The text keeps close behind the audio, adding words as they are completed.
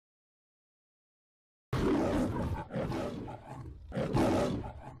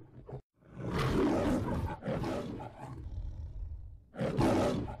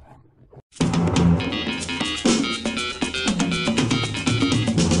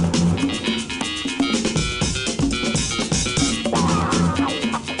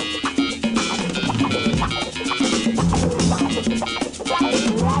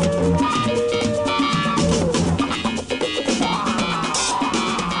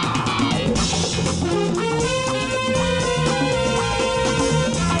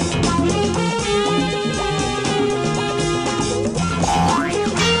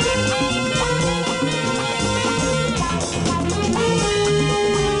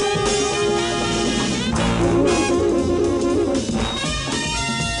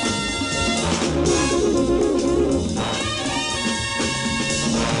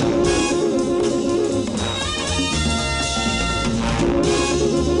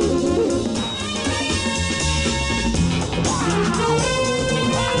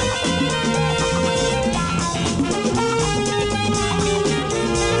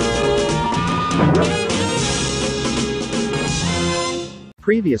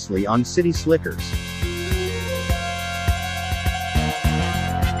Previously on City Slickers.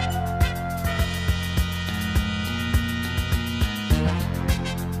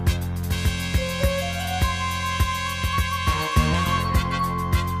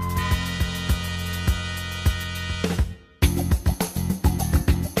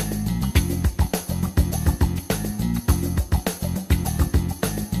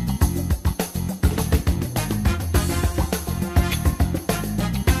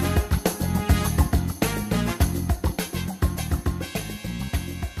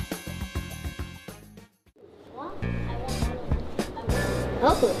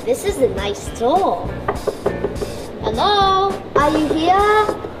 Oh, this is a nice door. Hello? Are you here?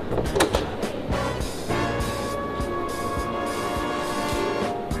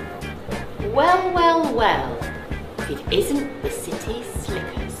 Well, well, well. If it isn't the City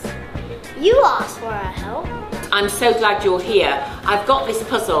Slickers. You asked for our help. I'm so glad you're here. I've got this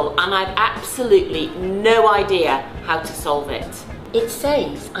puzzle and I've absolutely no idea how to solve it. It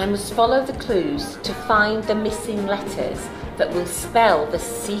says I must follow the clues to find the missing letters that will spell the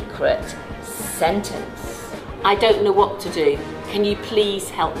secret sentence. I don't know what to do. Can you please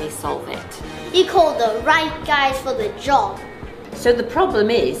help me solve it? You called the right guys for the job. So the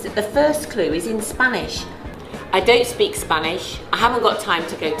problem is that the first clue is in Spanish. I don't speak Spanish, I haven't got time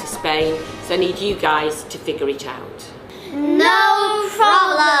to go to Spain, so I need you guys to figure it out. No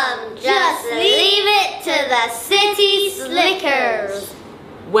problem. Just leave it to the City Slickers.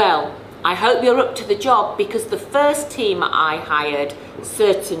 Well, I hope you're up to the job because the first team I hired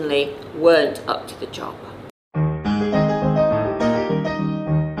certainly weren't up to the job.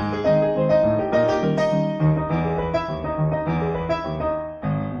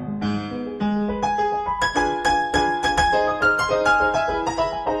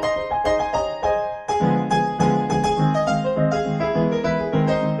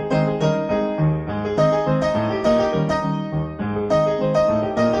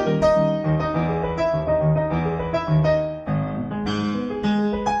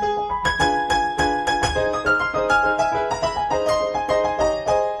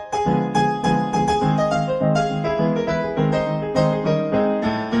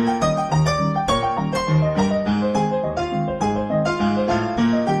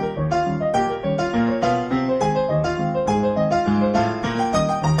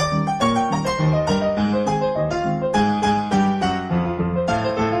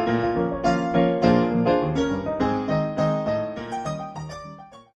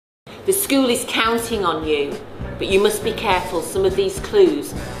 The school is counting on you, but you must be careful. Some of these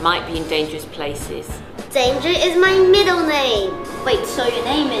clues might be in dangerous places. Danger is my middle name. Wait, so your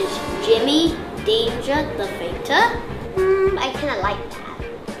name is Jimmy Danger the Fainter? I kinda like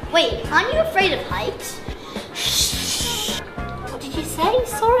that. Wait, aren't you afraid of heights? What did you say?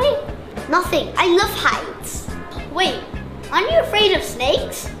 Sorry? Nothing, I love heights. Wait, aren't you afraid of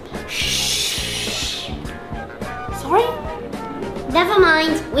snakes? Sorry? Never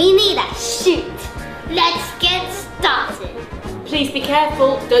mind, we need a shoot. Let's get started. Please be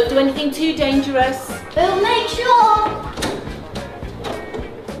careful. Don't do anything too dangerous. We'll make sure.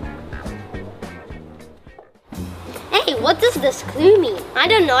 Hey, what does this clue mean? I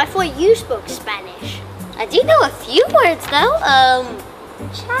don't know, I thought you spoke Spanish. I do know a few words though.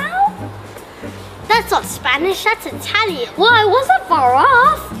 Ciao? That's not Spanish, that's Italian. Well, I wasn't far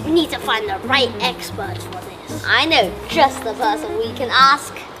off. We need to find the right expert for this. I know just the person we can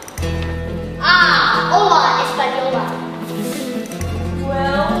ask. Hola, Española.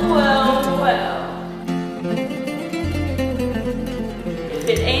 Well, well, well. If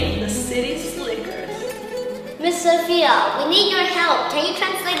it ain't the City Slickers. Miss Sophia, we need your help. Can you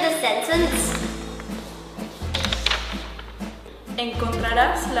translate the sentence?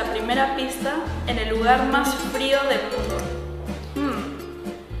 Encontrarás la primera pista en el lugar más frío del mundo.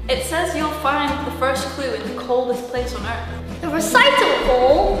 It says you'll find the first clue in the coldest place on Earth. The recital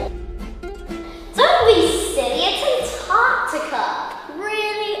hall? Don't be silly, it's Antarctica.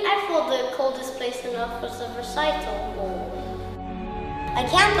 Really? I thought the coldest place on Earth was the recital hall. I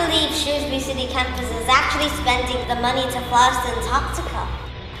can't believe Shrewsbury City Campus is actually spending the money to fly us to Antarctica.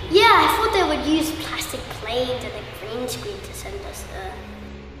 Yeah, I thought they would use plastic planes and a green screen to send us there.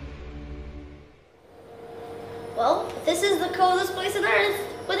 Well, this is the coldest place on Earth.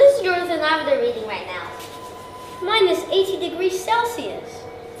 What is your thermometer reading right now? Mine is 80 degrees Celsius.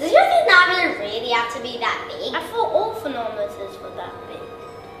 Does your thermometer really have to be that big? I thought all thermometers were that big.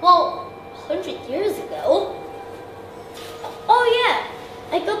 Well, 100 years ago. Oh yeah,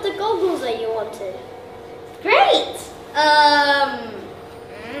 I got the goggles that you wanted. Great!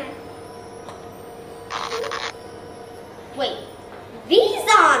 Wait, These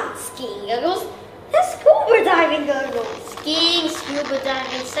aren't skiing goggles. They're scuba diving goggles. Skiing, scuba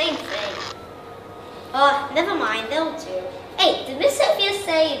diving, same thing. Oh, never mind, they'll do. Hey, did Miss Sophia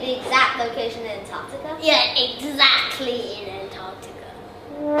say the exact location in Antarctica? Yeah, exactly in Antarctica.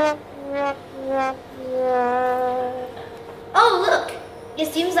 Oh, look!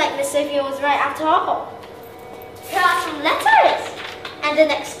 It seems like Miss Sophia was right after all. Here are some letters! And the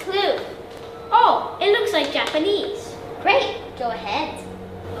next clue. Oh, it looks like Japanese. Great, go ahead.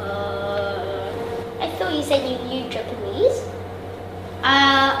 I thought you said you knew Japanese?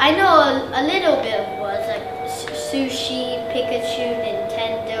 I know a little bit of words like sushi, Pikachu,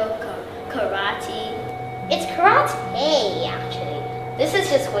 Nintendo, karate. It's karate, actually. This is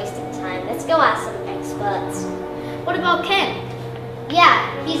just wasting time. Let's go ask some experts. What about Ken?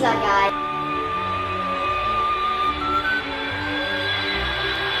 Yeah, he's our guy.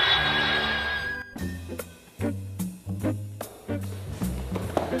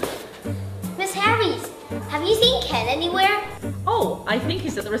 Miss Harris, have you seen Ken anywhere? Oh, I think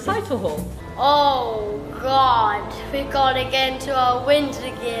he's at the recital hall. Oh God, we gotta get into our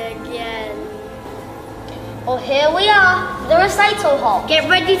winter gear again. Oh, here we are, the recital hall. Get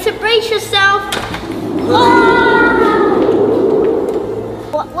ready to brace yourself.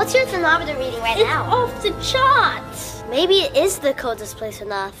 What's your thermometer reading right now? It's off the charts. Maybe it is the coldest place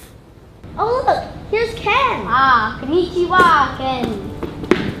on Earth. Oh look, here's Ken. Ah, konnichiwa, Ken.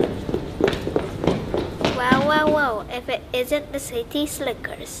 Well, if it isn't the City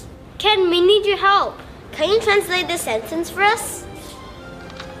Slickers. Ken, we need your help. Can you translate this sentence for us?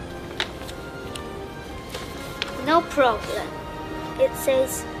 No problem. It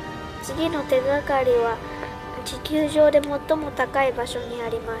says, 次の手がかりは地球上で最も高い場所にあ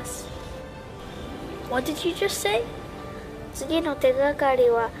ります。What did you just say? 次の手がかり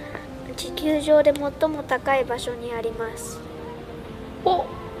は地球上で最も高い場所にあります。Oh,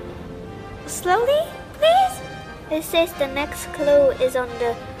 slowly, please? It says the next clue is on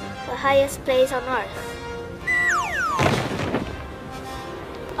the highest place on Earth.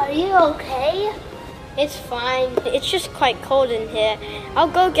 Are you okay? It's fine. It's just quite cold in here. I'll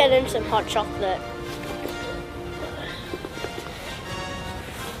go get him some hot chocolate.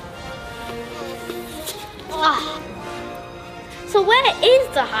 So where is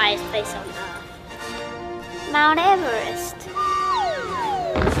the highest place on Earth? Mount Everest.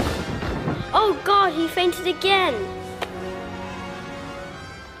 Oh God, he fainted again.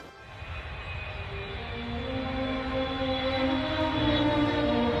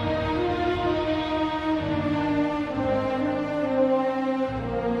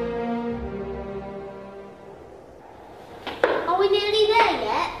 Are we nearly there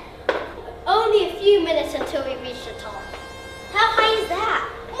yet? Only a few minutes until we reach the top. How high is that?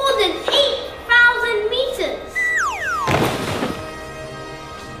 More than 8,000 meters!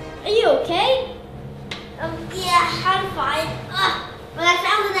 Are you okay? Yeah, I'm fine. But I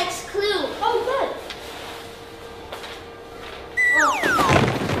found the next clue. Oh, good.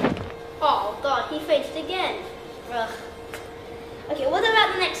 Oh God, he fainted again. Ugh. Okay, what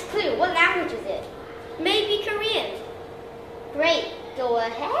about the next clue? What language is it? Maybe Korean. Great. Go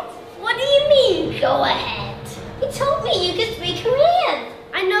ahead? What do you mean, go ahead? You told me you could speak Korean.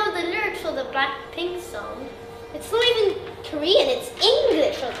 I know the lyrics for the Blackpink song. It's not even Korean, it's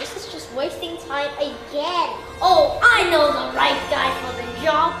English. So this is just wasting time again. Oh, I know the right guy for the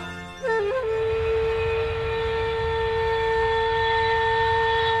job.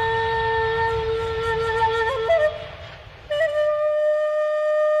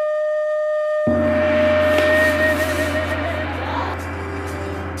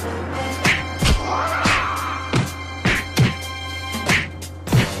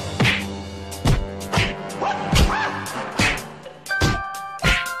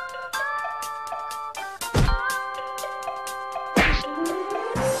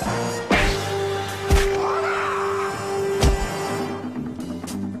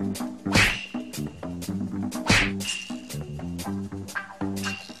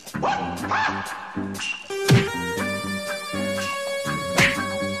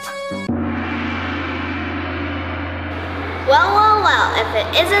 Well, if it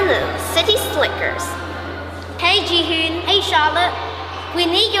isn't the City Slickers. Hey Jihoon, hey Charlotte, we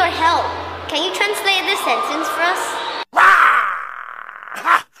need your help. Can you translate this sentence for us?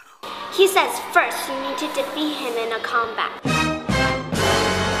 He says first you need to defeat him in a combat.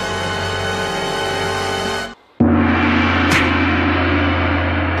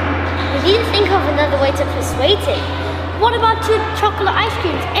 We need to think of another way to persuade him. What about 2 chocolate ice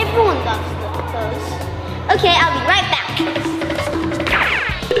creams? Everyone loves those. Okay, I'll be right back.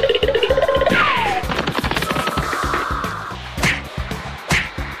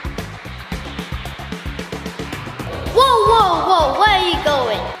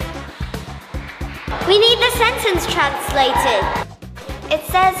 We need the sentence translated. It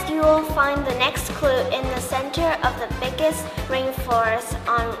says you will find the next clue in the center of the biggest rainforest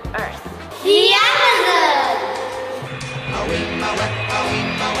on Earth. The Amazon!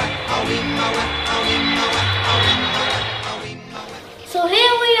 So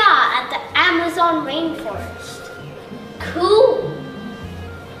here we are at the Amazon rainforest. Cool!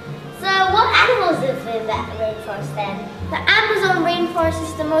 So what animals live in that rainforest then? The Amazon rainforest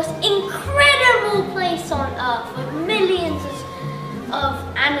is the most incredible place on Earth with millions of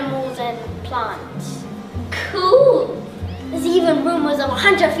animals and plants. Cool! There's even rumors of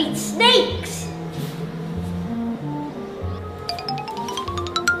 100-feet snakes.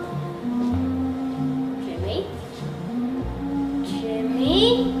 Jimmy?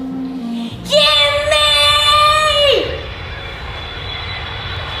 Jimmy? Jimmy!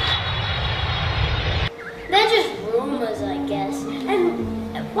 They're just rumors, I guess. And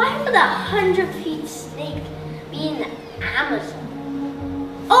why would a 100-feet snake be in the Amazon?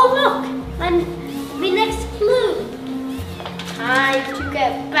 Oh look! My next clue. Time to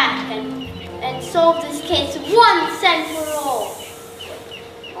get back and solve this case once and for all.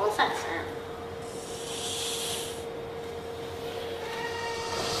 What's that sound?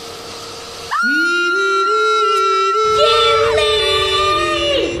 Jimmy!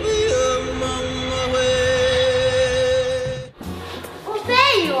 Oh,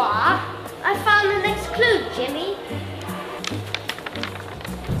 there you are. I found the next clue, Jimmy.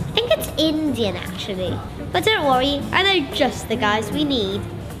 I think it's Indian actually. But don't worry, I know just the guys we need.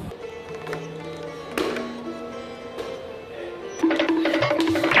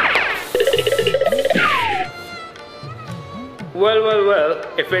 Well,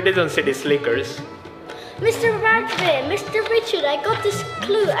 if it isn't City Slickers. Mr. Radcliffe, Mr. Richard, I got this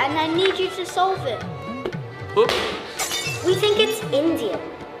clue and I need you to solve it. Oops. We think it's Indian.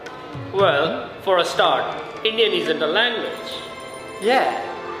 Well, for a start, Indian isn't a language. Yeah,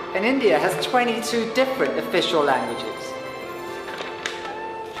 and India has 22 different official languages.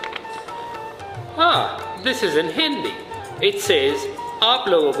 This is in Hindi. It says, आप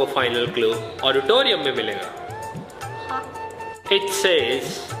लोगों को final clue auditorium में मिलेगा. It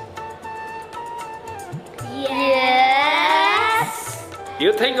says, Yes.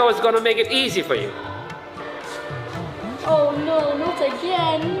 you think I was gonna make it easy for you? Oh no, not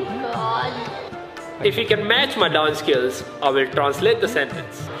again. God. If you can match my dance skills, I will translate the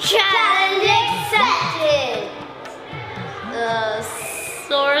sentence. Challenge accepted.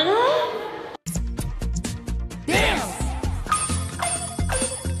 Sort of.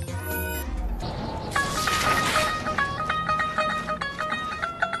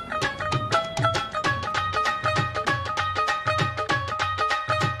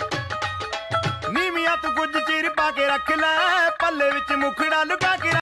 ਨੀਵੀਆਂ ਤੂੰ ਕੁਝ ਚੀਰ ਪਾ ਕੇ ਰੱਖ ਲੈ ਪੱਲੇ ਵਿੱਚ ਮੁਖੜਾ ਲੁਕਾ ਕੇ